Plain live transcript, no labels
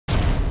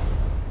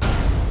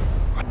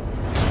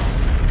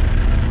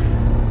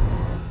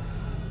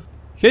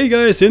Hey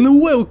guys,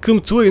 and welcome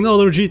to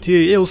another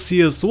GTA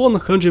LCS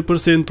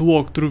 100%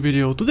 walkthrough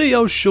video. Today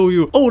I'll show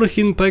you all the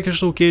hidden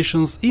package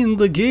locations in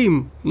the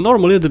game.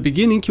 Normally at the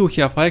beginning you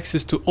have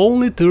access to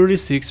only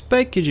 36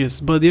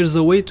 packages, but there's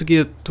a way to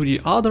get to the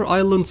other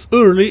islands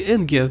early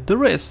and get the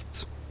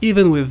rest.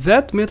 Even with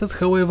that method,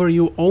 however,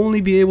 you'll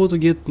only be able to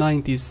get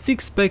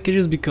 96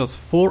 packages because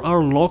 4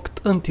 are locked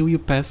until you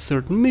pass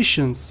certain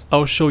missions.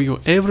 I'll show you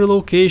every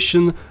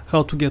location,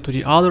 how to get to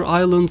the other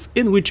islands,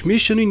 and which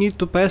mission you need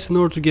to pass in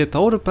order to get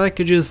all the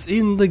packages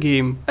in the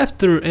game.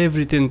 After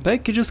every 10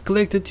 packages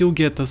collected, you'll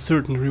get a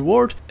certain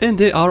reward, and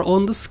they are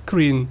on the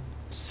screen.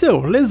 So,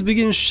 let's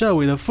begin, shall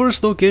we? The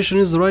first location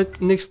is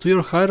right next to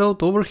your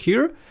hideout over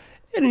here,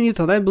 and you need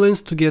an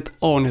ambulance to get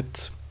on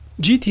it.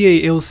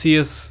 GTA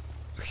LCS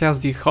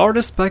has the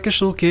hardest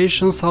package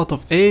locations out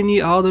of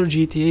any other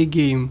GTA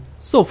game.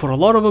 So for a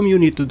lot of them you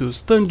need to do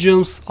stunt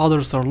jumps,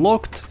 others are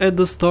locked at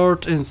the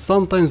start and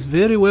sometimes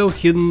very well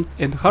hidden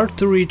and hard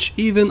to reach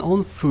even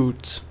on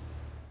foot.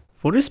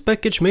 For this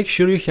package make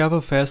sure you have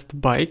a fast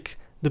bike.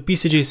 The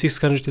PCJ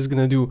 600 is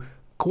gonna do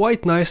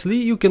quite nicely.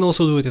 You can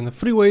also do it in a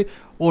freeway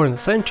or in a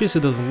Sanchez,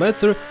 it doesn't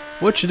matter.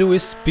 What you do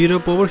is speed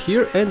up over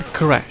here and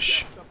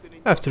crash.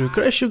 After you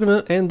crash, you're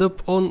gonna end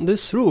up on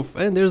this roof,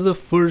 and there's the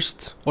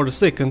first, or the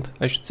second,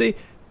 I should say,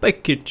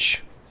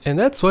 package. And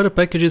that's why the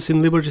packages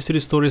in Liberty City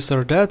stories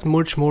are that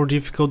much more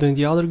difficult than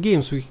the other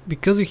games,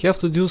 because you have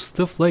to do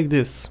stuff like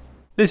this.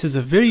 This is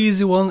a very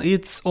easy one,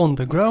 it's on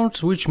the ground,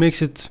 which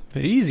makes it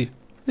very easy.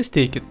 Let's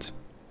take it.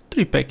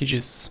 3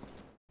 packages.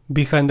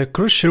 Behind the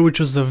crusher, which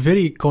was a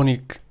very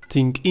iconic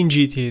thing in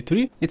GTA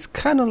 3, it's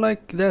kinda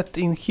like that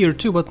in here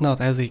too, but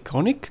not as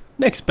iconic.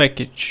 Next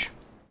package.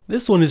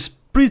 This one is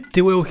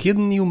pretty well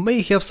hidden, you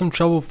may have some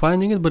trouble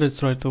finding it, but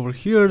it's right over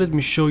here. Let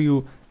me show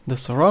you the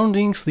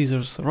surroundings. These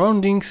are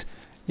surroundings.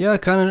 Yeah,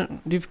 kinda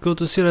difficult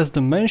to see. That's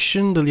the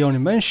mansion, the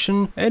Leone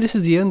mansion, and this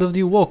is the end of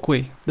the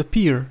walkway, the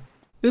pier.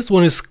 This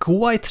one is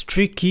quite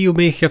tricky, you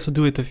may have to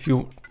do it a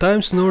few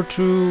times in order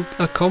to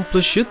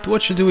accomplish it.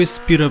 What you do is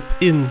speed up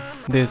in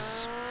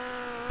this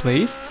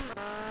place,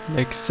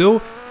 like so,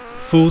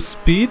 full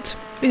speed,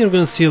 and you're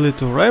gonna see a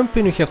little ramp,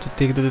 and you have to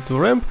take the little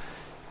ramp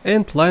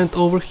and land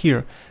over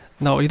here.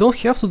 Now, you don't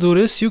have to do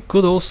this, you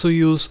could also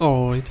use...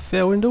 oh, it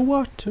fell in the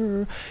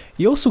water.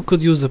 You also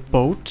could use a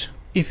boat,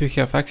 if you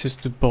have access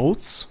to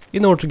boats.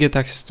 In order to get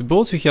access to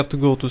boats, you have to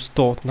go to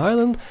Staunton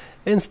Island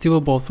and steal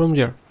a boat from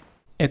there.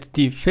 At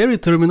the ferry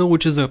terminal,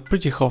 which is a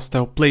pretty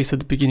hostile place at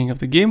the beginning of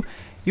the game,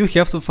 you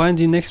have to find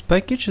the next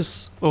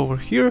packages over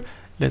here.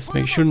 Let's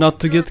make sure not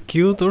to get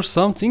killed or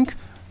something.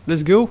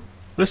 Let's go,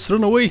 let's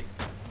run away.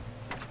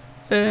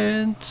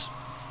 And...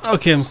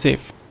 okay, I'm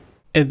safe.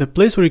 At the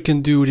place where you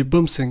can do the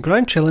bumps and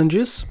grind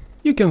challenges,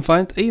 you can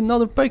find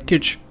another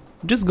package.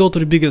 Just go to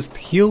the biggest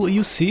hill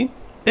you see,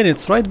 and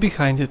it's right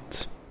behind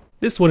it.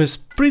 This one is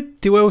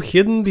pretty well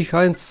hidden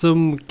behind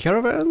some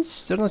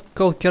caravans. They're not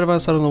called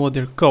caravans, I don't know what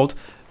they're called.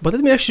 But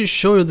let me actually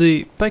show you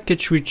the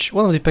package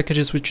one of the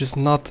packages which is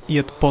not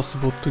yet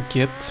possible to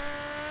get.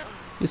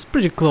 It's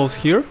pretty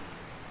close here.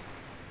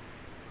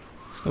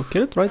 So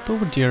get it right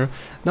over there.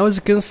 Now as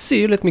you can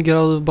see, let me get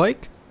out of the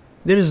bike.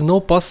 There is no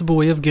possible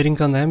way of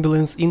getting an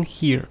ambulance in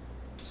here.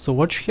 So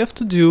what you have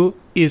to do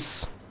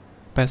is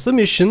pass a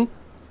mission,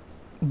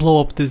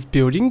 blow up this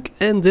building,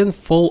 and then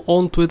fall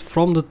onto it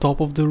from the top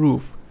of the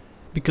roof.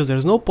 Because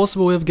there's no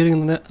possible way of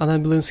getting an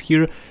ambulance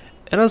here,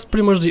 and that's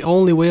pretty much the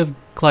only way of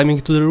climbing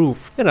to the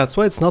roof. And that's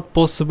why it's not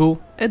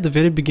possible at the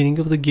very beginning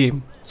of the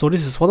game. So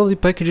this is one of the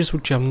packages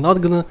which I'm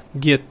not gonna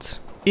get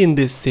in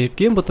this save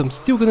game, but I'm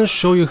still gonna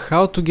show you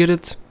how to get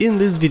it in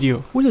this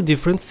video with a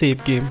different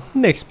save game.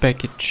 Next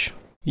package.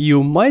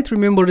 You might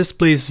remember this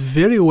place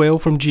very well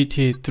from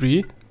GTA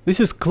 3. This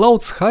is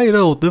Cloud's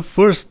hideout, the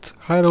first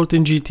hideout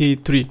in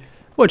GTA 3.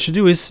 What you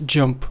do is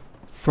jump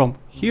from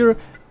here,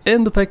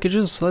 and the package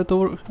is right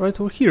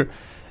over here.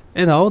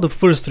 And now the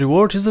first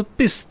reward is a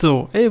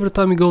pistol. Every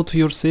time you go to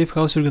your safe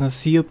house you're gonna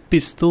see a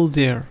pistol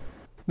there.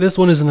 This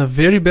one is in a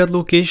very bad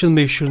location,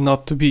 make sure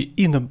not to be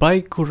in a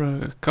bike or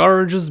a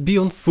car, just be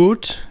on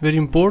foot, very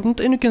important.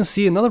 And you can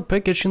see another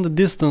package in the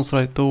distance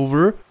right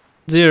over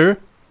there.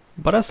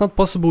 But that's not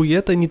possible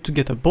yet, I need to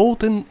get a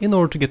boat, and in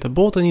order to get a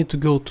boat I need to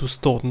go to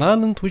Staunton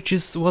Island, which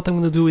is what I'm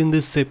gonna do in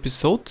this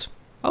episode.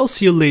 I'll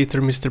see you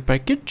later, Mr.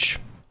 Package.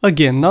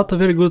 Again, not a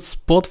very good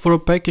spot for a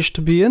package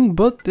to be in,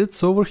 but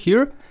it's over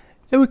here,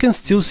 and we can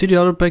still see the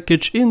other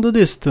package in the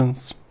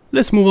distance.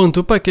 Let's move on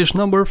to package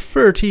number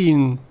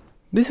 13.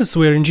 This is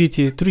where in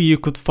GTA 3 you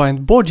could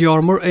find body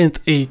armor and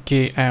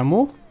AK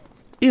ammo.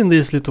 In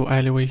this little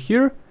alleyway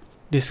here,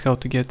 this is how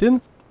to get in,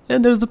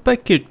 and there's the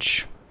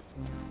package.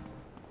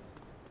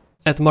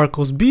 At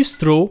Marco's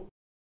Bistro,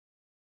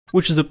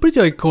 which is a pretty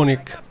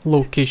iconic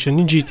location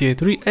in GTA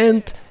 3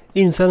 and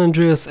in San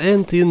Andreas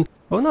and in,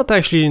 well, not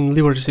actually in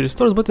Liberty City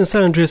stores, but in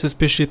San Andreas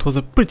especially it was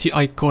a pretty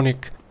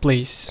iconic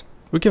place.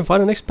 We can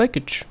find the next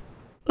package.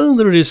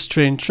 Under this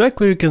train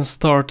track where you can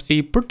start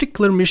a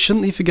particular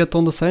mission if you get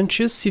on the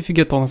Sanchez. If you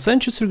get on the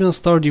Sanchez you're gonna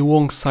start the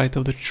wrong side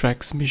of the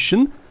tracks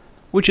mission,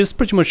 which is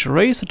pretty much a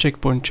race, a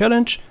checkpoint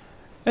challenge.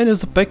 And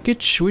there's a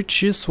package,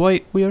 which is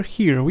why we are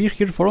here. We're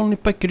here for only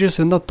packages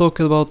and not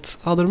talking about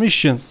other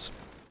missions.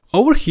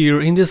 Over here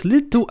in this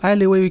little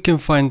alleyway we can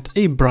find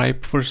a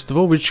bribe, first of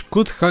all, which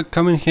could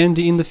come in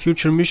handy in the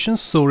future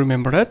missions, so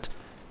remember that.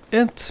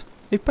 And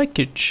a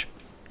package.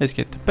 Let's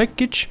get the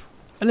package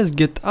and let's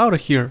get out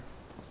of here.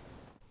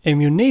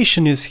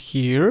 Ammunition is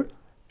here,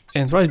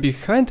 and right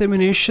behind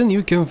ammunition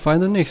you can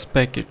find the next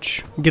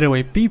package.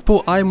 Getaway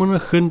people, I'm on a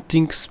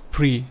hunting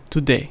spree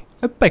today.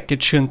 A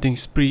package hunting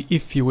spree,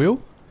 if you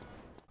will.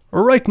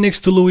 Right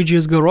next to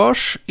Luigi's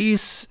garage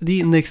is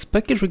the next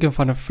package. We can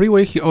find a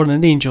freeway here, or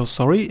an angel,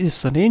 sorry.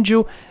 It's an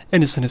angel,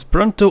 and it's an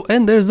Esperanto,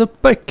 and there's the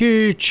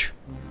package!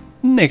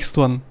 Next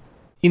one.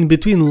 In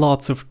between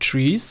lots of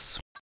trees,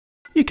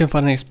 you can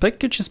find the next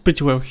package. It's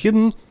pretty well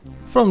hidden.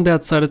 From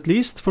that side at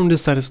least. From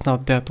this side it's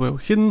not that well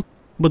hidden,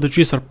 but the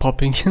trees are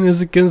popping, and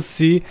as you can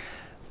see,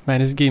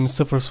 man, this game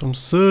suffers from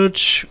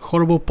such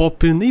horrible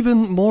popping,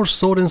 even more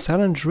so than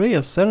San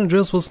Andreas. San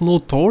Andreas was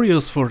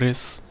notorious for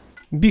this.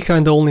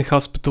 Behind the only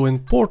hospital in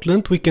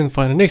Portland we can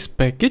find the next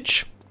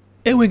package.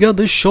 And we got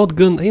the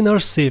shotgun in our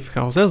safe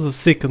house. As the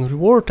second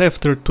reward,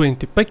 after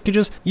 20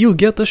 packages, you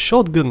get a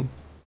shotgun.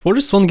 For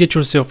this one, get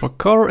yourself a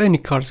car. Any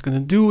car is gonna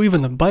do,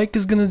 even a bike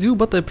is gonna do,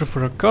 but I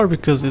prefer a car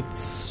because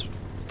it's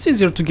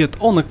easier to get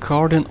on a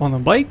car than on a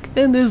bike.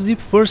 And there's the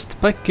first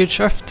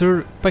package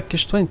after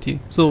package 20.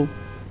 So,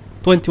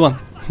 21.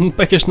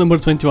 Package number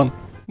 21.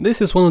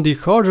 This is one of the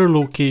harder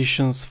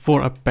locations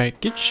for a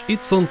package.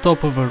 It's on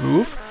top of a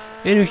roof,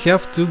 and you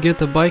have to get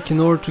a bike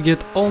in order to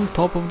get on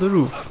top of the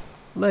roof.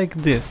 Like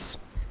this.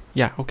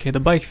 Yeah, okay,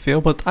 the bike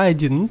failed, but I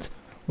didn't,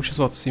 which is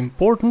what's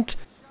important.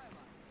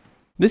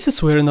 This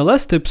is where in the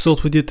last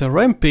episode we did a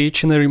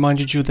rampage, and I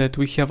reminded you that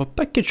we have a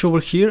package over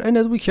here and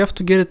that we have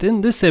to get it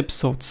in this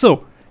episode.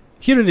 So,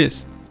 here it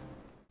is.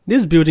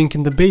 This building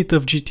in the beta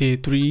of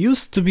GTA 3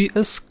 used to be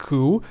a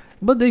school,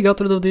 but they got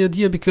rid of the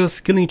idea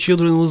because killing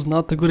children was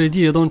not a good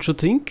idea, don't you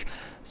think?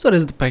 So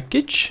that's the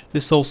package.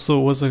 This also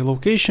was a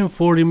location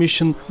for the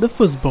mission The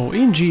Fuzzball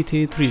in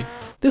GTA 3.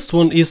 This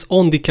one is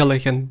on the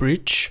Callahan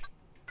Bridge,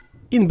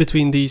 in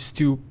between these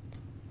two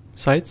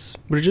sides,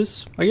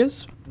 bridges, I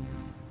guess.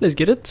 Let's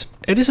get it.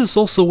 And this is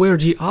also where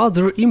the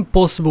other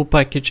impossible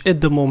package at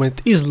the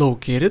moment is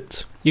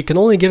located. You can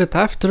only get it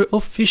after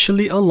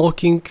officially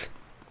unlocking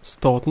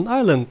Staunton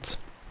Island.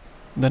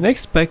 The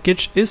next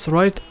package is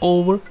right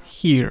over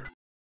here.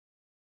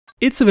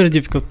 It's a very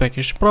difficult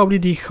package, probably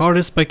the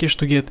hardest package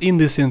to get in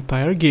this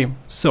entire game.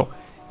 So,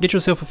 get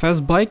yourself a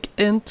fast bike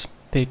and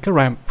take a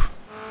ramp.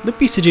 The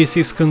PCJ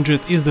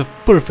 600 is the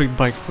perfect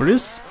bike for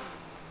this.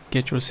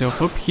 Get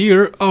yourself up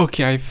here.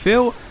 Okay, I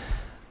fell.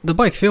 The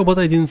bike fell, but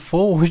I didn't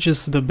fall, which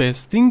is the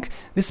best thing.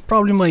 This is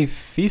probably my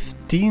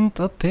 15th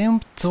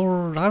attempt,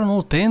 or I don't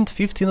know, 10th,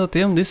 15th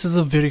attempt. This is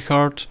a very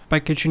hard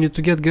package you need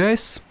to get,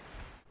 guys.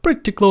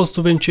 Pretty close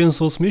to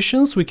Vincenzo's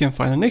missions, we can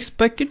find the next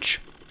package.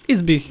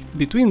 It's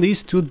between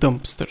these two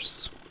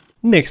dumpsters.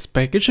 Next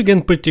package,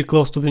 again pretty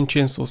close to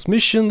Vincenzo's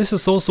mission. This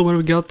is also where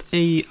we got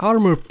a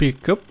armor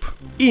pickup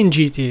in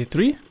GTA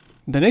 3.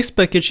 The next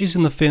package is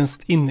in a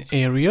fenced-in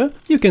area.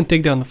 You can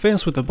take down the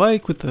fence with a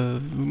bike, with a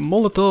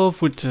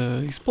Molotov, with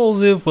an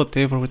explosive,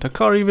 whatever, with a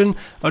car even,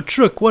 a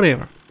truck,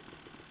 whatever.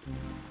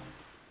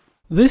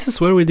 This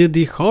is where we did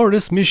the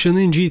hardest mission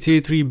in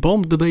GTA 3,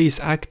 Bomb the Base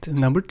Act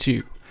number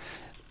 2.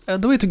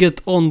 The way to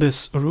get on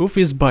this roof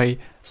is by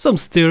some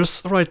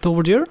stairs right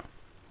over there.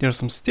 There are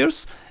some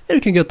stairs, and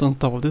you can get on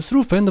top of this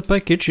roof, and the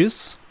package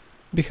is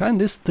behind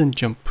this stunt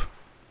jump.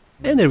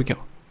 And there we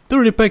go.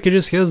 30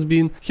 packages have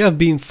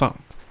been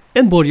found.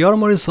 And body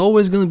armor is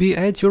always gonna be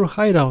at your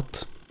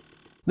hideout.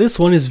 This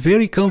one is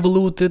very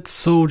convoluted,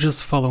 so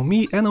just follow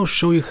me and I'll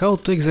show you how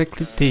to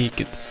exactly take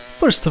it.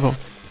 First of all,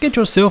 get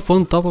yourself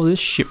on top of this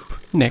ship.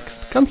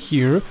 Next, come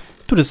here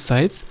to the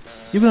sides.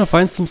 You're gonna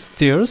find some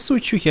stairs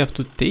which you have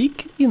to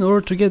take in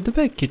order to get the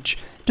package.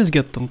 Just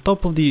get on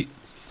top of the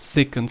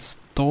second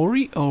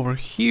story over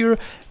here.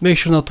 Make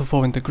sure not to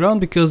fall in the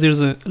ground because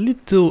there's a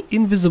little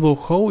invisible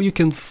hole you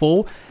can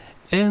fall,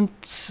 and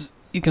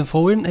you can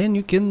fall in and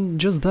you can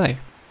just die.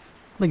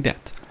 Like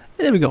that.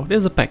 And there we go,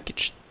 there's the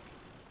package.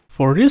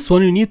 For this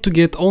one you need to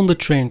get on the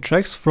train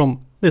tracks from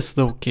this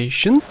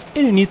location,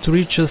 and you need to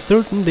reach a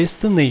certain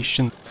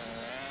destination.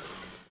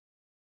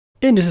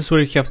 And this is where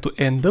you have to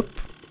end up.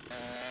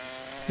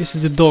 This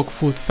is the dog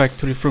food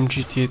factory from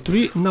GTA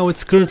 3. Now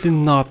it's currently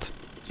not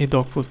a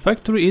dog food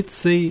factory,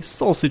 it's a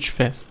sausage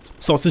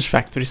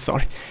factory,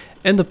 sorry.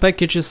 And the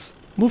package is,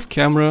 move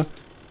camera,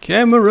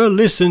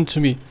 listen to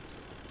me.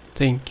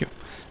 Thank you.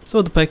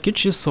 So the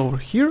package is over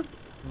here.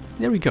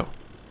 There we go.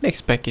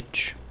 Next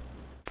package.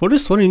 For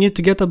this one you need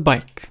to get a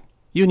bike.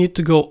 You need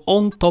to go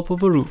on top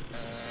of a roof.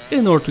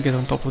 In order to get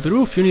on top of the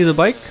roof you need a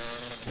bike.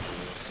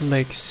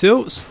 Like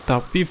so.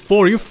 Stop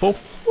before you fall.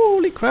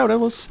 Holy crap, that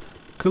was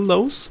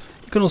close.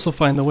 You can also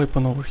find a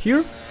weapon over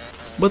here.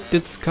 But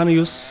it's kinda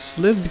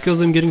useless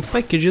because I'm getting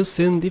packages,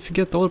 and if you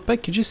get all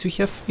packages you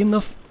have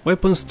enough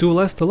weapons to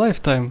last a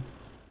lifetime.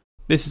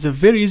 This is a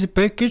very easy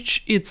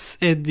package. It's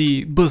at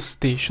the bus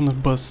station or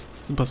bus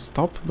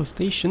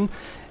station,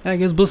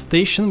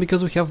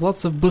 because we have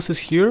lots of buses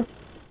here.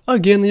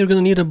 Again, you're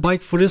gonna need a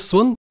bike for this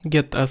one.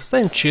 Get a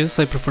Sanchez.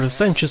 I prefer a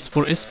Sanchez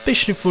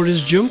especially for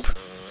this jump.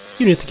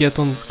 You need to get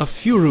on a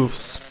few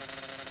roofs.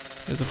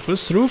 There's the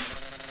first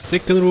roof,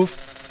 second roof,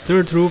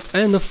 third roof,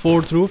 and the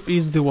fourth roof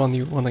is the one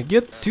you wanna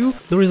get to.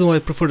 The reason why I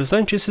prefer the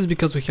Sanchez is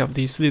because we have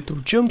these little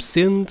jumps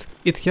and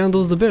it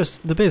handles the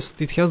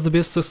best. It has the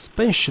best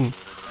suspension.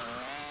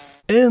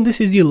 And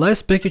this is the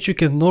last package you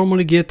can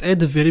normally get at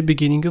the very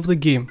beginning of the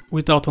game.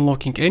 Without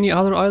unlocking any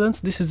other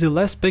islands, this is the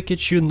last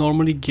package you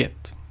normally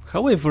get.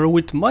 However,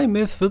 with my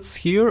methods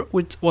here,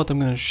 with what I'm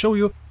gonna show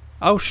you,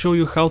 I'll show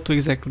you how to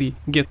exactly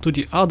get to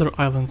the other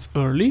islands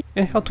early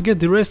and how to get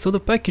the rest of the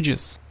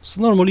packages. So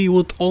normally you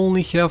would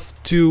only have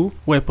 2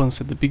 weapons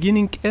at the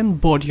beginning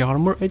and body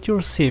armor at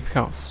your safe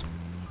house.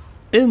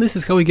 And this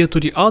is how we get to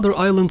the other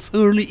islands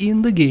early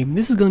in the game.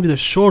 This is gonna be the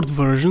short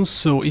version,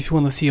 so if you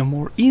wanna see a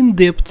more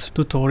in-depth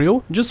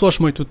tutorial, just watch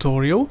my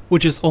tutorial,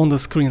 which is on the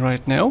screen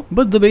right now.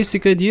 But the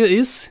basic idea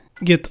is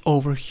get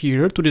over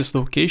here to this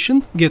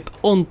location, get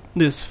on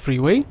this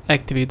freeway,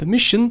 activate the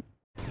mission,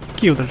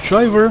 kill the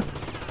driver,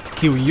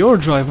 kill your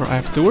driver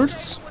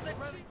afterwards,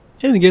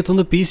 and get on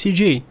the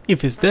PCJ.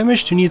 If it's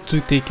damaged, you need to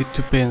take it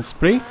to Pay and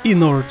Spray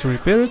in order to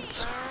repair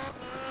it.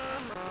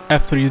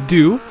 After you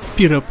do,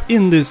 speed up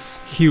in this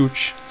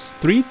huge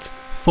street,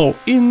 fall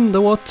in the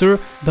water.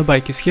 The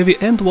bike is heavy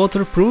and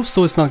waterproof,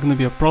 so it's not gonna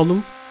be a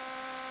problem.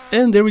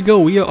 And there we go,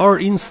 we are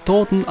in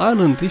Staunton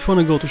Island. If you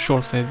wanna go to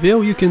Shoreside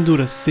Vale, you can do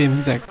the same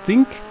exact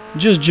thing.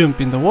 Just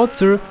jump in the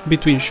water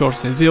between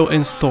Shoreside Vale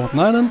and Staunton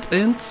Island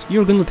and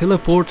you're gonna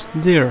teleport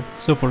there.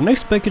 So for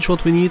next package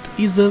what we need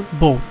is a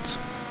boat.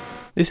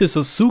 This is a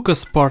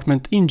Suka's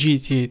apartment in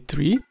GTA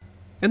 3.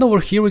 And over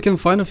here we can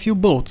find a few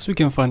boats. We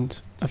can find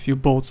a few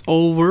boats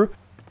over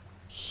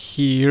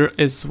here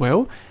as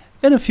well.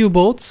 And a few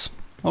boats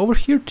over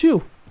here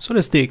too. So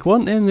let's take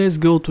one and let's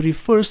go to the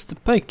first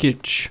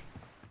package.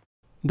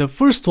 The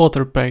first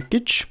water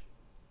package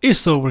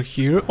is over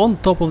here on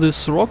top of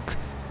this rock.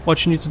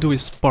 What you need to do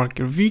is park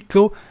your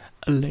vehicle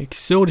like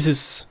so. This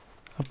is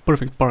a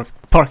perfect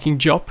parking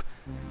job.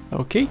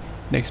 Okay,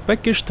 next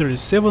package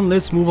 37.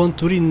 Let's move on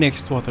to the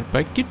next water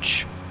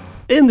package.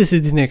 And this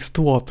is the next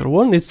water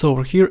one. It's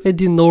over here at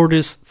the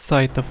northeast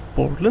side of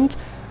Portland.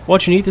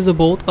 What you need is a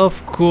boat,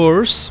 of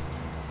course.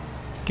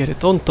 Get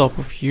it on top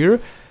of here.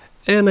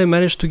 And I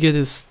managed to get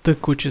it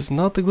stuck, which is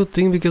not a good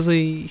thing because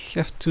I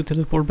have to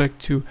teleport back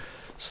to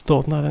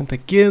Staunton Island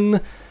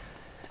again.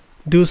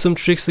 Do some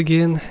tricks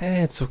again.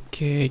 It's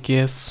okay, I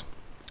guess.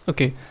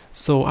 Okay,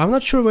 so I'm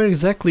not sure where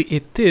exactly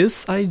it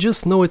is. I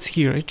just know it's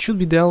here. It should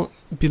be down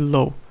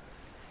below.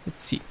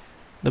 Let's see.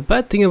 The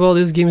bad thing about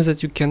this game is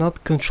that you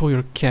cannot control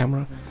your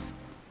camera.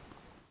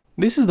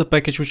 This is the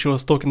package which I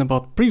was talking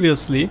about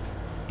previously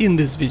in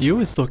this video.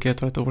 It's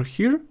located right over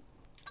here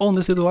on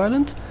this little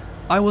island.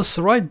 I was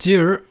right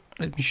there.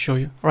 Let me show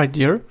you. Right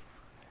there,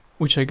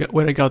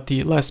 where I got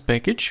the last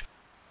package.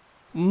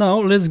 Now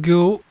let's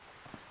go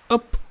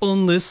up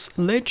on this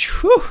ledge.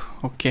 Whew.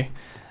 Okay,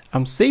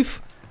 I'm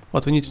safe.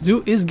 What we need to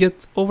do is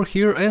get over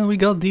here and we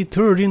got the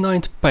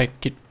 39th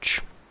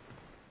package.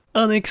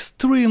 An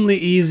extremely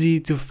easy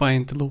to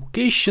find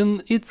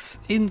location. It's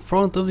in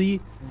front of the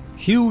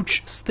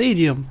huge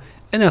stadium.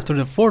 And after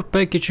the 4th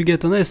package you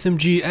get an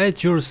SMG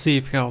at your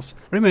safe house.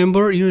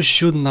 Remember, you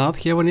should not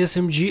have an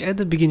SMG at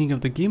the beginning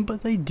of the game,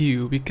 but I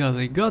do, because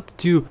I got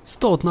to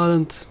Staunton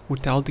Island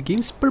without the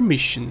game's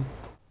permission.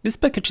 This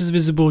package is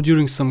visible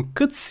during some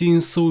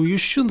cutscenes, so you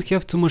shouldn't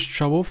have too much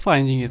trouble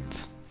finding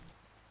it.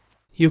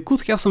 You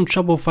could have some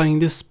trouble finding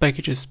this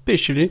package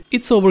especially.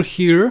 It's over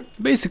here.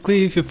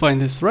 Basically, if you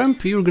find this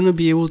ramp, you're gonna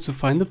be able to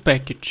find the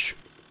package.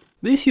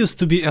 This used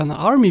to be an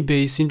army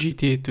base in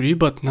GTA 3,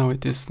 but now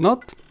it is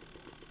not.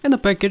 And the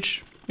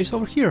package is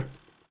over here.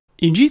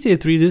 In GTA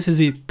 3 this is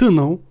a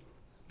tunnel,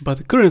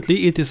 but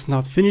currently it is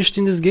not finished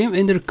in this game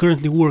and they're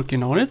currently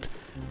working on it.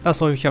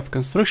 That's why we have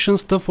construction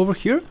stuff over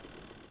here.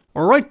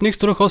 Right next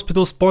to the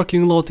hospital's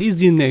parking lot is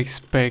the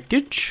next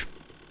package.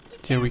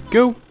 There we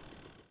go.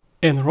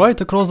 And right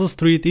across the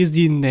street is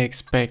the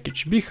next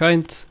package,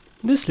 behind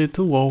this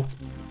little wall.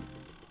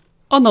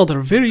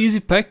 Another very easy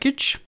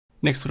package,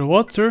 next to the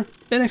water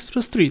and next to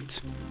the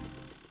street.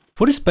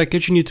 For this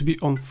package you need to be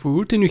on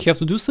foot and you have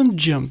to do some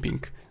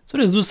jumping. So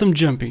let's do some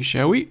jumping,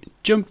 shall we?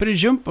 Jumpity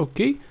jump,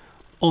 okay.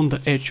 On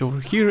the edge over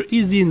here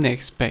is the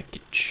next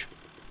package.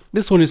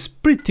 This one is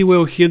pretty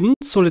well hidden,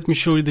 so let me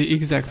show you the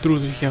exact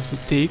route you have to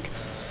take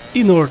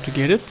in order to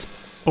get it.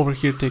 Over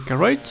here take a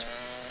right.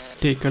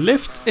 Take a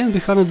left and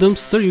behind a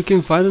dumpster you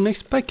can find the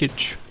next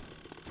package.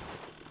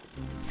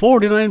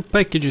 49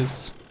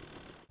 packages.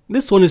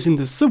 This one is in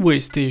the subway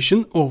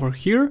station over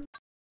here.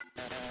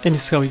 And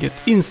this is how we get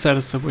inside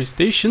the subway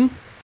station.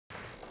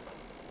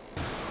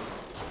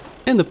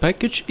 And the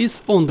package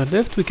is on the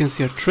left. We can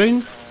see a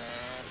train.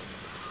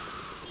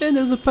 And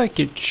there's a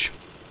package.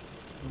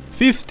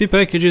 50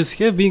 packages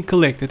have been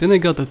collected and I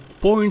got a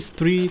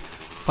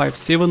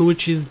 .357,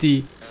 which is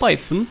the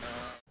Python.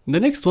 The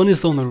next one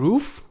is on the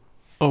roof,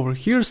 over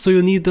here, so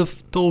you need a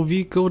tow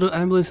vehicle. The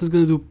ambulance is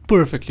gonna do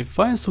perfectly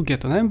fine, so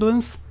get an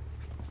ambulance,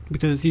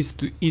 because it's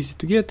easy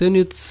to get and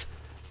it's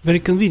very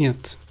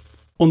convenient.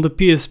 On the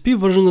PSP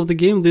version of the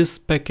game, this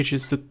package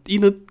is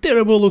in a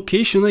terrible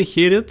location. I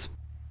hate it,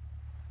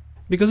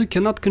 because you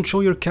cannot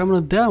control your camera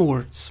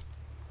downwards.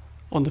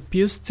 On the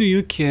PS2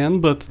 you can,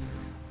 but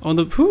on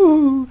the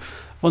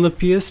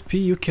PSP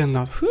you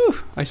cannot. Whew,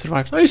 I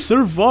survived. I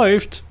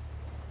survived!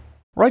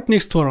 Right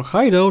next to our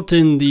hideout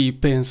in the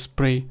pen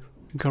spray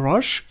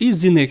garage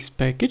is the next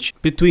package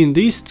between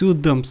these two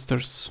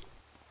dumpsters.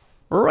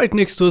 Right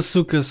next to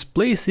Asuka's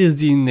place is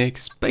the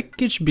next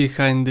package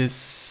behind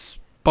this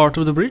part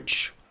of the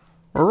bridge.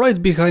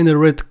 Right behind the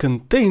red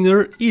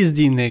container is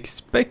the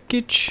next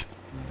package.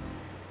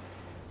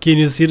 Can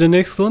you see the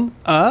next one?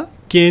 Ah,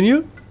 can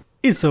you?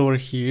 It's over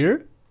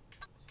here.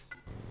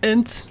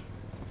 And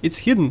it's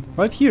hidden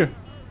right here.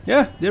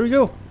 Yeah, there we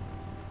go.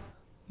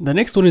 The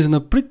next one is in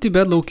a pretty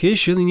bad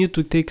location. You need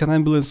to take an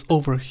ambulance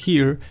over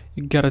here.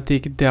 You gotta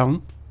take it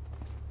down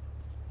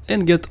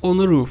and get on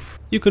the roof.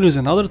 You can use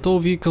another tow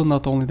vehicle,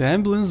 not only the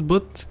ambulance,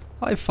 but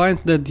I find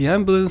that the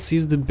ambulance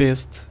is the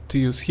best to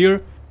use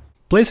here.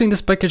 Placing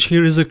this package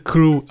here is a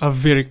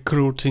very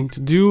cruel thing to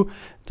do.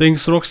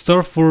 Thanks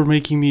Rockstar for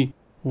making me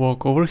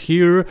walk over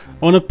here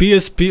on a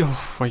PSP.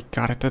 Oh, I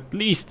got it at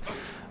least.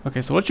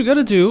 Okay, so what you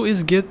gotta do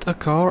is get a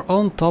car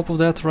on top of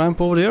that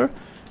ramp over there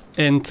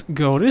and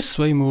go this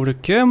way. Move the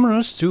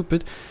camera,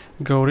 stupid.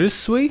 Go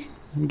this way,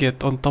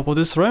 get on top of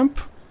this ramp,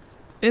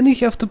 and you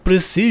have to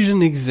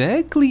precision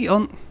exactly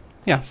on...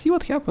 Yeah, see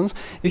what happens?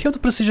 You have to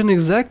precision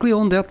exactly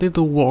on that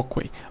little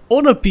walkway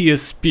on a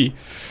PSP.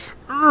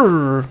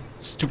 Urgh,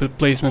 stupid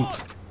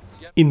placement.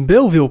 In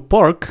Belleville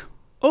Park,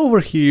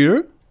 over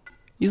here,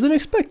 is the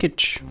next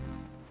package.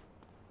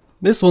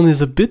 This one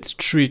is a bit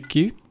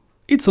tricky.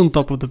 It's on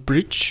top of the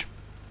bridge,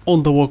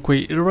 on the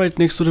walkway right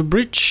next to the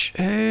bridge,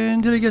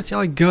 and did I get it?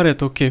 I got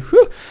it, okay.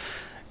 Whew.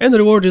 And the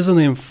reward is an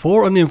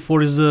M4. An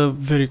M4 is a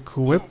very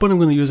cool weapon. I'm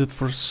gonna use it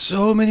for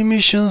so many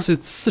missions.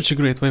 It's such a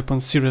great weapon,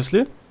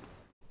 seriously.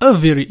 A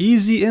very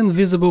easy and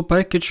visible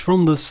package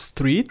from the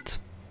street,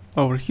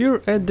 over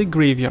here at the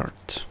graveyard.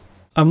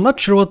 I'm not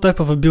sure what type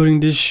of a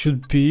building this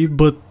should be,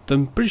 but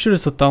I'm pretty sure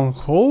it's a town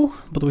hall.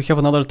 But we have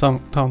another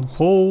town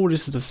hall.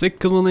 This is the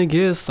second one, I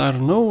guess. I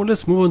don't know.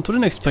 Let's move on to the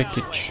next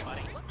package.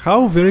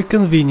 How very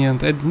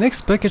convenient. At the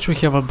next package we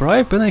have a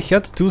bribe, and I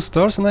had 2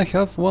 stars and I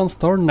have 1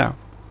 star now.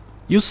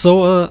 You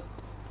saw a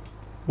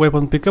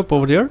weapon pickup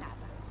over there,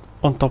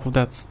 on top of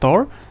that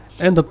star.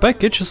 And the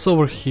package is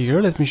over here.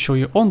 Let me show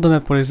you on the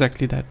map where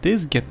exactly that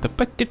is. Get the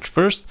package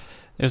first.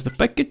 There's the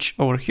package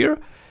over here.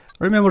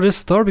 Remember this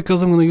star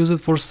because I'm gonna use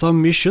it for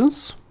some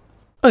missions.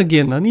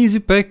 Again, an easy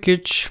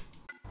package.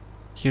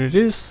 Here it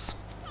is.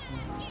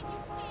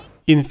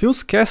 In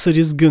Phil's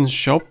Cassidy's gun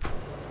shop.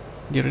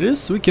 There it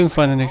is. We can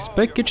find the next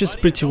package. It's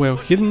pretty well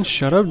hidden.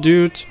 Shut up,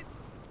 dude.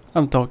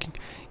 I'm talking.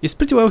 It's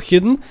pretty well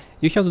hidden.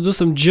 You have to do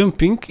some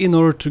jumping in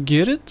order to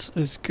get it.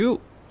 Let's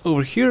go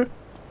over here.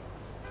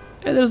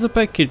 And there's a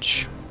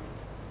package.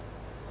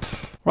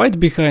 Right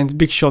behind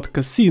Big Shot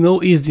Casino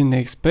is the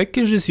next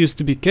package. This used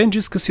to be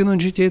Kenji's Casino in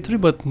GTA 3,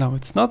 but now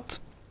it's not.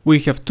 We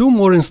have 2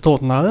 more in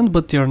Staunton Island,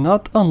 but they are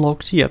not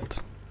unlocked yet.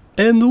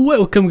 And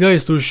welcome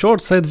guys to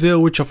Shoreside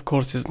Vale, which of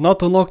course is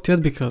not unlocked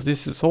yet, because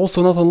this is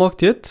also not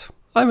unlocked yet.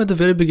 I'm at the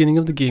very beginning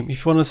of the game.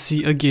 If you wanna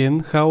see again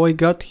how I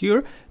got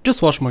here,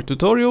 just watch my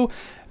tutorial.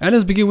 And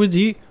let's begin with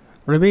the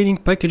remaining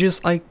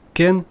packages I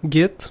can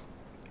get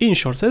in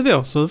Shoreside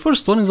Vale. So the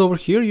first one is over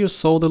here. You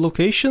saw the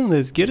location,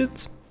 let's get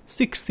it.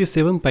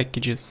 67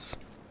 packages.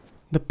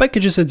 The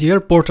packages at the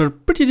airport are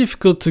pretty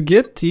difficult to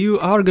get. You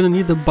are gonna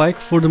need a bike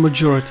for the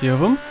majority of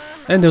them,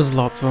 and there's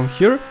lots of them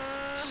here.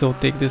 So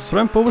take this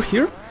ramp over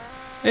here,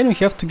 and you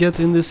have to get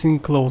in this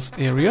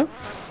enclosed area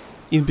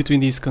in between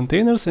these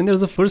containers, and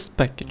there's the first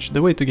package.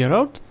 The way to get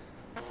out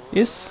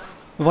is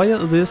via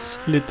this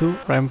little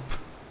ramp.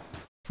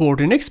 For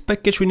the next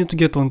package we need to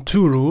get on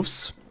 2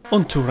 roofs,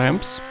 on 2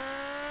 ramps.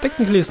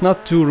 Technically it's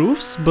not 2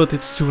 roofs, but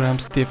it's 2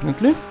 ramps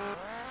definitely.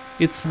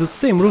 It's the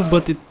same roof,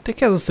 but it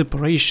has a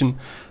separation.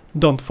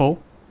 Don't fall.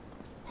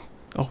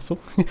 Also,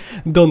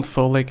 don't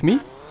fall like me.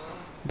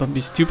 Don't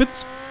be stupid.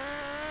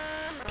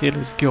 Okay,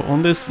 let's go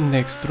on this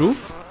next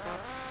roof,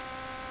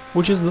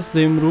 which is the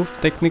same roof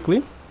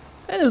technically.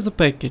 And there's the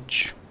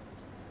package.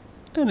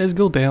 And let's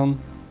go down.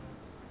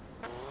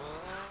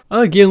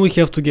 Again, we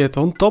have to get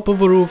on top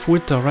of a roof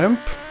with a ramp.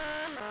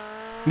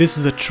 This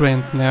is a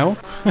trend now.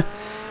 You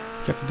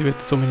have to do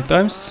it so many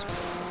times,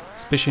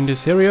 especially in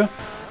this area.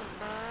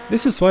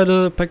 This is why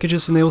the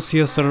packages in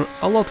LCS are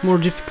a lot more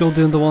difficult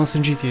than the ones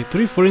in GTA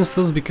 3, for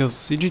instance,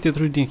 because in GTA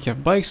 3 we didn't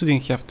have bikes, we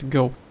didn't have to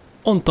go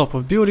on top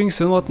of buildings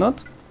and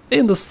whatnot.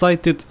 And the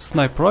sighted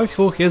sniper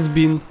rifle has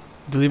been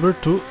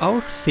delivered to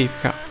our safe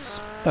house.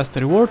 That's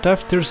the reward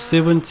after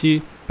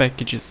 70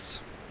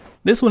 packages.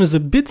 This one is a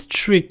bit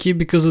tricky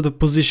because of the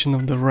position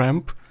of the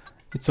ramp.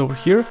 It's over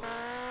here.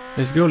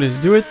 Let's go,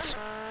 let's do it.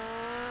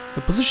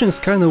 The position is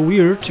kinda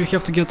weird, you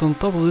have to get on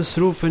top of this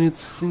roof and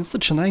it's in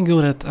such an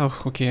angle that...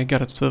 Oh, okay, I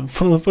got it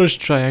from the first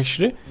try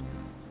actually.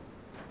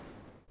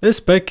 This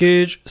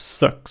package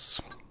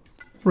sucks.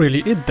 Really,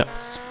 it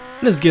does.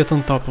 Let's get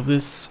on top of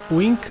this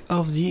wing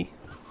of the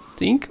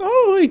thing.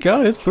 Oh, I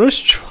got it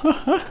first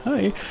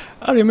try.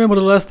 I remember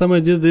the last time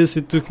I did this,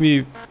 it took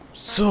me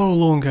so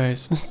long,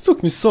 guys. It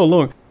took me so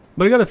long.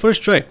 But I got it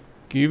first try.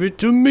 Give it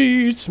to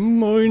me, it's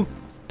mine.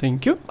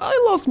 Thank you. I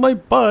lost my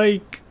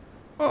bike.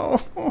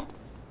 Oh.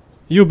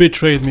 You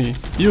betrayed me.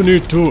 You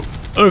need to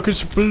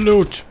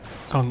explode.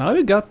 Oh, now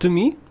you got to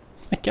me.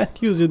 I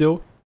can't use it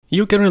though.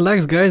 You can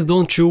relax, guys,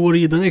 don't you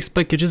worry. The next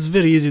package is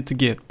very easy to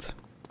get.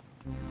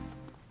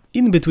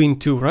 In between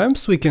two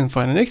ramps we can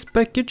find the next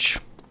package.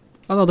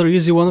 Another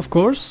easy one, of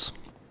course.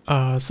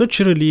 Such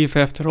a relief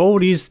after all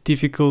these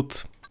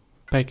difficult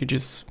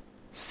packages.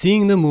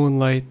 Seeing the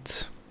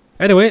moonlight.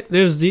 Anyway,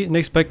 there's the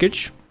next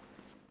package.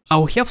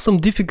 I'll have some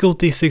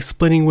difficulties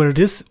explaining where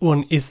this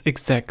one is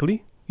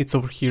exactly. It's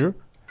over here.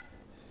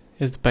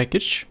 Is the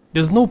package.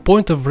 There's no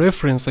point of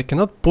reference. I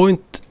cannot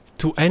point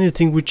to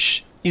anything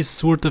which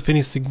is worth of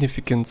any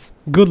significance.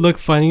 Good luck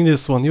finding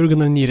this one, you're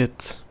gonna need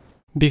it.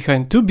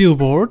 Behind two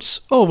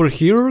billboards, over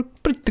here,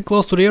 pretty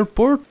close to the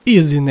airport,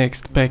 is the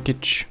next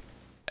package.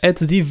 At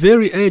the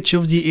very edge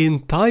of the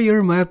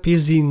entire map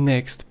is the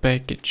next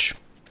package.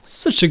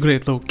 Such a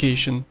great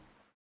location.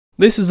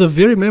 This is a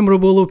very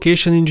memorable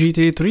location in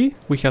GTA 3.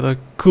 We had a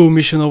cool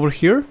mission over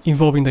here,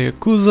 involving the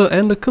Yakuza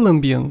and the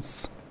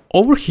Colombians.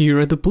 Over here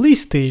at the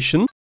police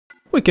station,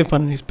 we can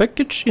find this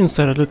package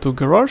inside a little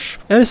garage,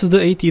 and this is the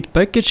 88th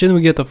package, and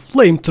we get a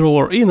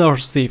flamethrower in our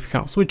safe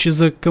house, which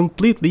is a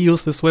completely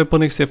useless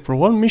weapon except for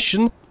one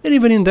mission, and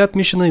even in that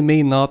mission I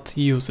may not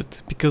use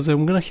it, because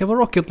I'm gonna have a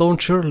rocket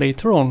launcher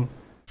later on.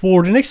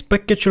 For the next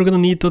package you're gonna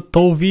need a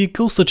tow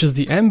vehicle such as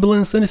the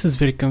ambulance, and this is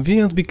very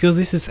convenient because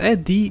this is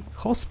at the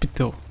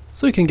hospital.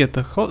 So you can get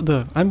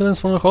the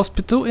ambulance from the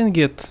hospital and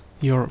get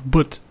your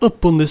butt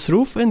up on this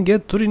roof and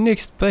get to the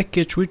next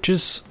package, which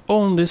is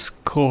on this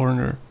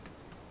corner.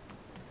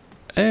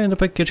 And the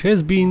package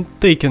has been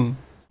taken.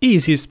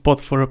 Easy spot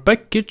for a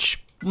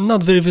package,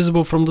 not very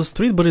visible from the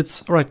street, but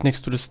it's right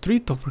next to the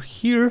street over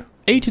here.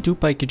 82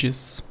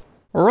 packages.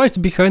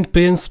 Right behind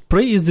Pay and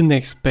Spray is the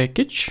next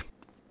package.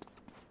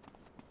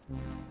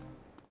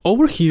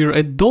 Over here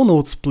at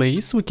Donald's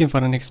place we can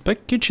find the next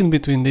package in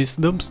between this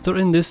dumpster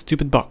and this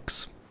stupid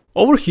box.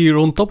 Over here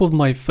on top of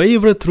my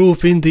favorite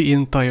roof in the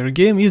entire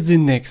game is the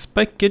next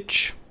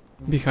package,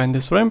 behind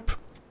this ramp.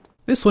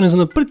 This one is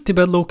in a pretty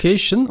bad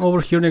location,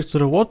 over here next to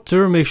the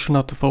water, make sure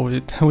not to follow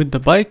it with the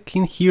bike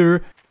in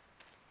here.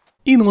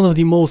 In one of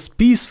the most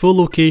peaceful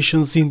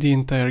locations in the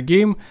entire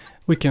game,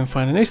 we can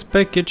find the next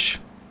package.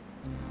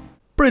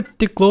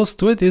 Pretty close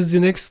to it is the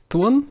next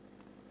one.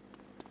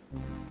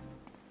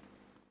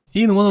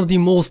 In one of the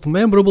most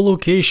memorable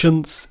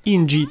locations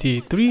in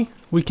GTA 3,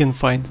 we can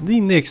find the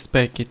next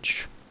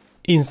package.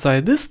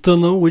 Inside this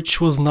tunnel,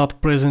 which was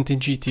not present in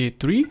GTA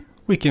 3,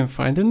 we can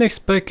find the next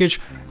package,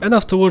 and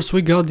afterwards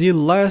we got the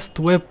last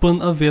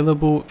weapon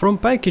available from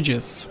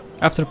packages.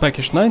 After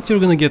package 90 you're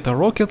gonna get a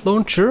rocket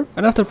launcher,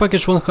 and after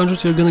package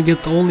 100 you're gonna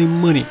get only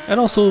money. And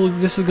also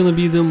this is gonna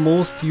be the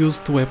most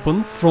used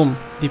weapon from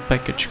the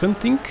package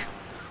hunting.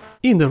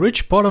 In the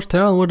rich part of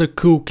town where the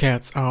cool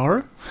cats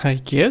are, I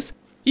guess,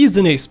 is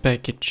the next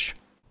package.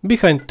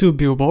 Behind two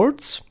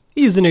billboards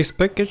is the next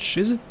package.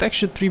 Is it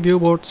actually 3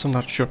 billboards? I'm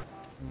not sure.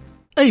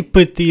 A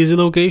pretty easy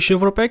location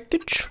for a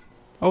package.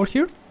 Over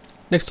here,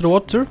 next to the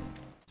water.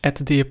 At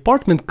the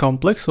apartment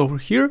complex over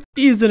here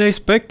is the next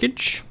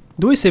package.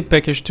 Do I say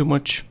package too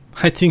much?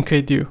 I think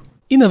I do.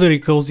 In a very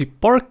cozy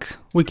park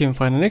we can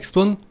find the next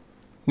one,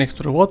 next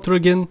to the water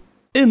again.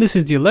 And this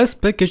is the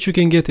last package you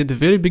can get at the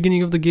very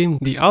beginning of the game.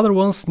 The other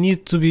ones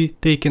need to be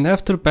taken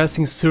after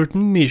passing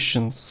certain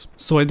missions,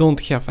 so I don't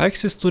have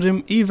access to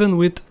them even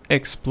with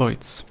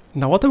exploits.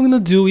 Now what I'm gonna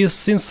do is,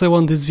 since I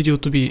want this video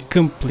to be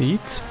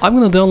complete, I'm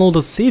gonna download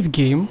a save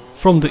game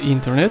from the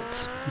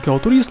internet, go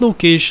to these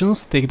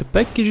locations, take the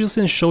packages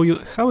and show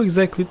you how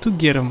exactly to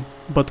get them.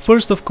 But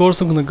first, of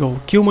course, I'm gonna go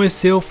kill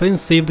myself and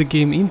save the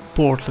game in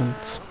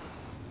Portland.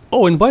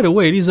 Oh, and by the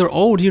way, these are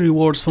all the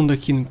rewards from the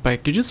hidden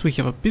packages. We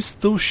have a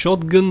pistol,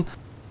 shotgun,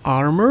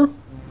 armor,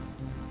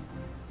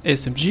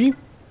 SMG,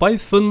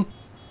 Python,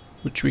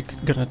 which we're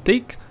gonna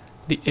take,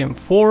 the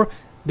M4,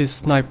 the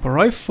sniper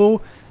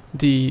rifle,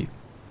 the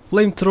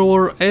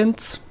flamethrower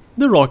and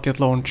the rocket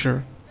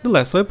launcher. The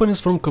last weapon is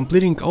from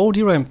completing all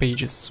the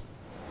rampages.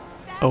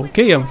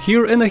 Okay, I'm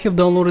here and I have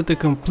downloaded a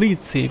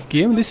complete save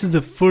game. This is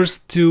the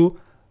first two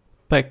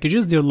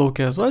packages, they're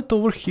located right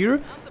over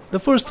here. The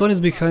first one is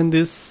behind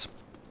this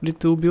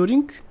little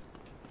building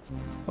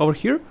over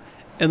here,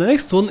 and the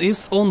next one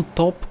is on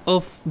top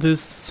of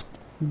this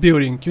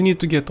building. You need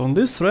to get on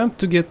this ramp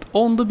to get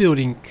on the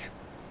building.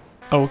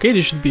 Okay,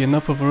 this should be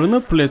enough of a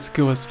run-up. Let's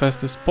go as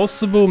fast as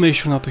possible. Make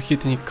sure not to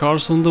hit any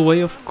cars on the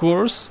way, of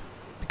course,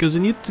 because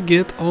you need to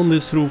get on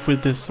this roof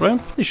with this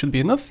ramp. This should be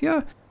enough,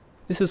 yeah.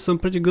 This is some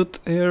pretty good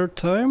air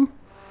time.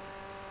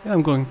 Yeah,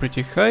 I'm going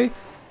pretty high.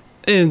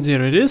 And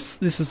there it is.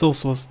 This is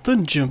also a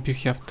stunt jump you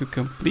have to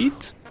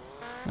complete.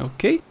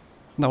 Okay.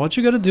 Now what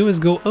you gotta do is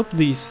go up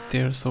these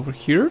stairs over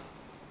here.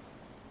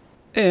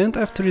 And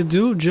after you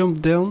do,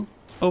 jump down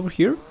over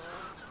here.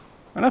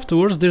 And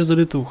afterwards there's a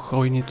little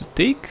hole you need to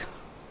take.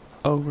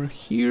 Over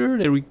here,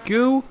 there we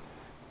go.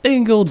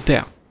 And go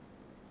down.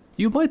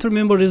 You might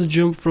remember this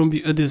jump from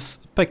this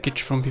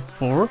package from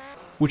before,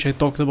 which I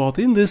talked about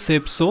in this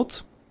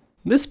episode.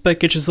 This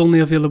package is only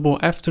available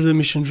after the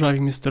mission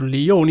driving Mr.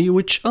 Leone,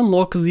 which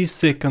unlocks the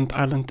second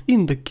island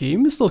in the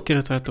game. It's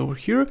located right over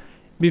here.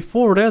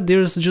 Before that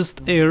there's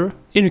just air,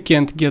 and you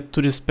can't get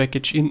to this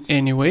package in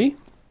any way.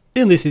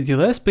 And this is the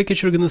last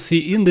package you're gonna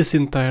see in this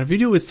entire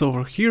video. It's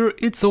over here.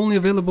 It's only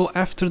available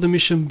after the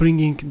mission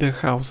bringing the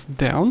house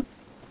down.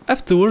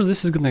 Afterwards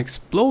this is gonna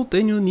explode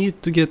and you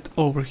need to get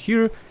over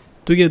here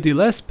to get the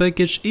last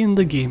package in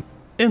the game.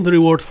 And the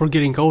reward for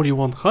getting all the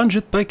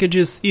 100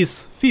 packages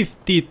is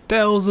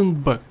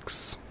 50,000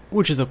 bucks,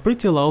 which is a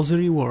pretty lousy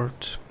reward.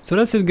 So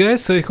that's it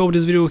guys, I hope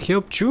this video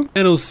helped you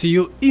and I'll see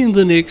you in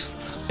the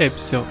next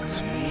episode.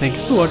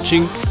 Thanks for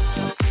watching.